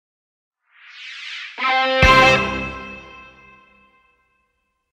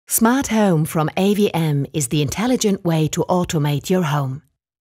Smart Home from AVM is the intelligent way to automate your home.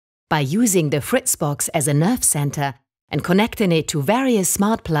 By using the FRITZ box as a nerve center and connecting it to various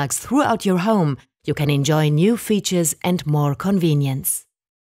smart plugs throughout your home, you can enjoy new features and more convenience.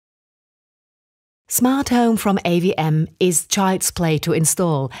 Smart Home from AVM is child's play to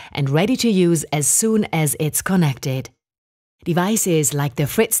install and ready to use as soon as it's connected. Devices like the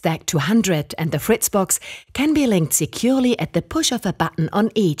FRITZ DECT 200 and the FRITZ box can be linked securely at the push of a button on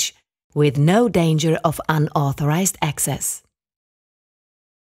each, with no danger of unauthorized access.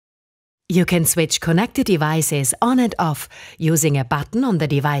 You can switch connected devices on and off using a button on the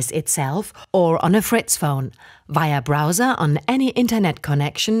device itself or on a FRITZ phone, via browser on any internet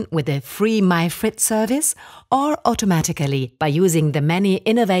connection with a free MyFRITZ service, or automatically by using the many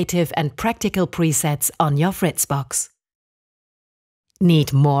innovative and practical presets on your FRITZ box.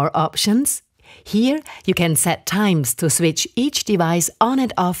 Need more options? Here you can set times to switch each device on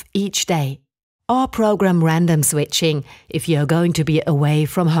and off each day, or program random switching if you're going to be away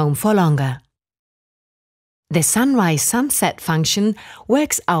from home for longer. The sunrise-sunset function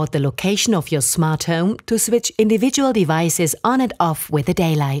works out the location of your smart home to switch individual devices on and off with the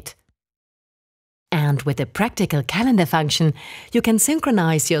daylight. And with the practical calendar function, you can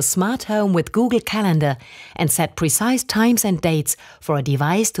synchronize your smart home with Google Calendar and set precise times and dates for a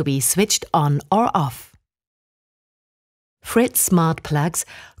device to be switched on or off. FRITZ smart plugs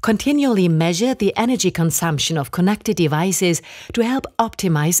continually measure the energy consumption of connected devices to help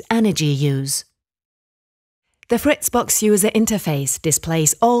optimize energy use. The FRITZ box user interface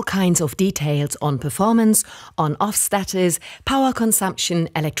displays all kinds of details on performance, on-off status, power consumption,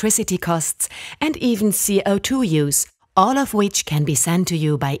 electricity costs, and even CO2 use, all of which can be sent to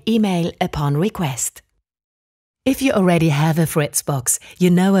you by email upon request. If you already have a FRITZ box, you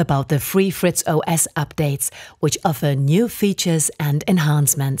know about the free FRITZ OS updates, which offer new features and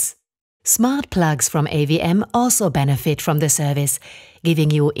enhancements. Smart plugs from AVM also benefit from the service, giving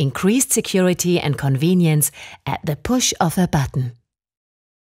you increased security and convenience at the push of a button.